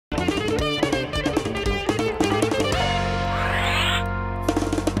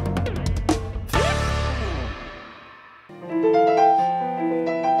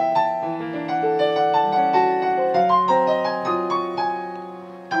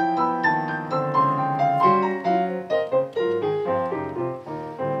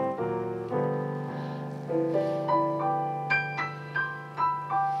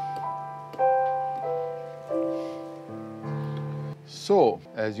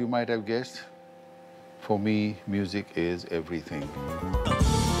as you might have guessed, for me, music is everything.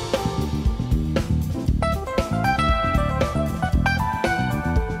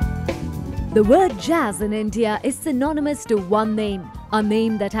 The word jazz in India is synonymous to one name, a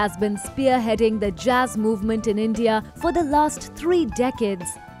name that has been spearheading the jazz movement in India for the last 3 decades.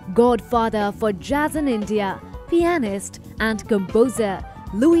 Godfather for jazz in India, pianist and composer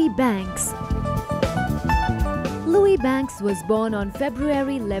Louiz Banks. Louiz Banks was born on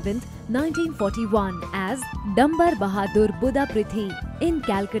February 11, 1941 as Dambar Bahadur Buddha Prithi in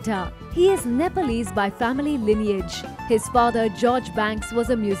Calcutta. He is Nepalese by family lineage. His father George Banks was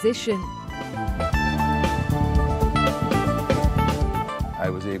a musician. I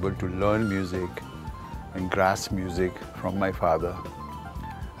was able to learn music and grasp music from my father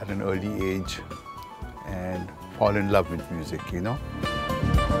at an early age and fall in love with music, you know.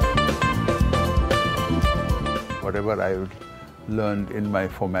 Whatever I learned in my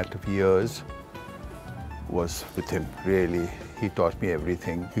formative years was with him, really. He taught me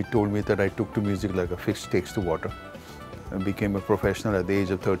everything. He told me that I took to music like a fish takes to water. I became a professional at the age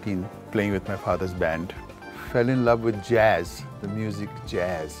of 13, playing with my father's band. Fell in love with jazz, the music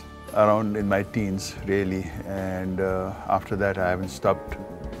jazz, around in my teens, really. And after that, I haven't stopped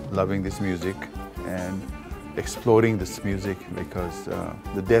loving this music and exploring this music because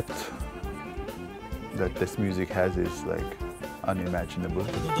the depth that this music has is like unimaginable.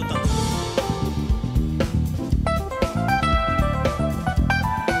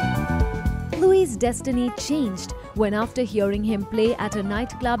 Louis' destiny changed when, after hearing him play at a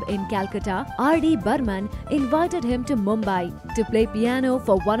nightclub in Calcutta, RD Burman invited him to Mumbai to play piano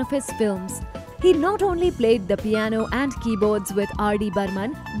for one of his films. He not only played the piano and keyboards with RD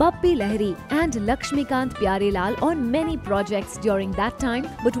Burman, Bappi Lahiri and Laxmikant-Pyarelal on many projects during that time,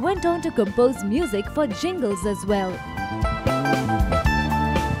 but went on to compose music for jingles as well.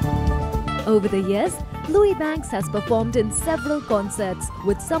 Over the years, Louiz Banks has performed in several concerts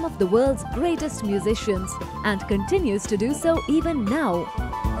with some of the world's greatest musicians and continues to do so even now.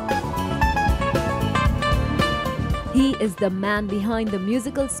 He is the man behind the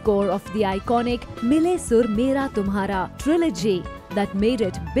musical score of the iconic Mile Sur Mera Tumhara trilogy that made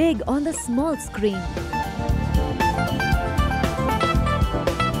it big on the small screen.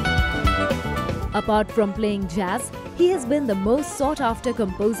 Apart from playing jazz, he has been the most sought-after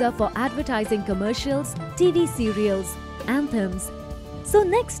composer for advertising commercials, TV serials, anthems. So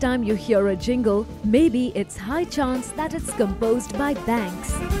next time you hear a jingle, maybe it's high chance that it's composed by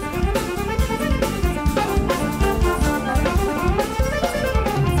Banks.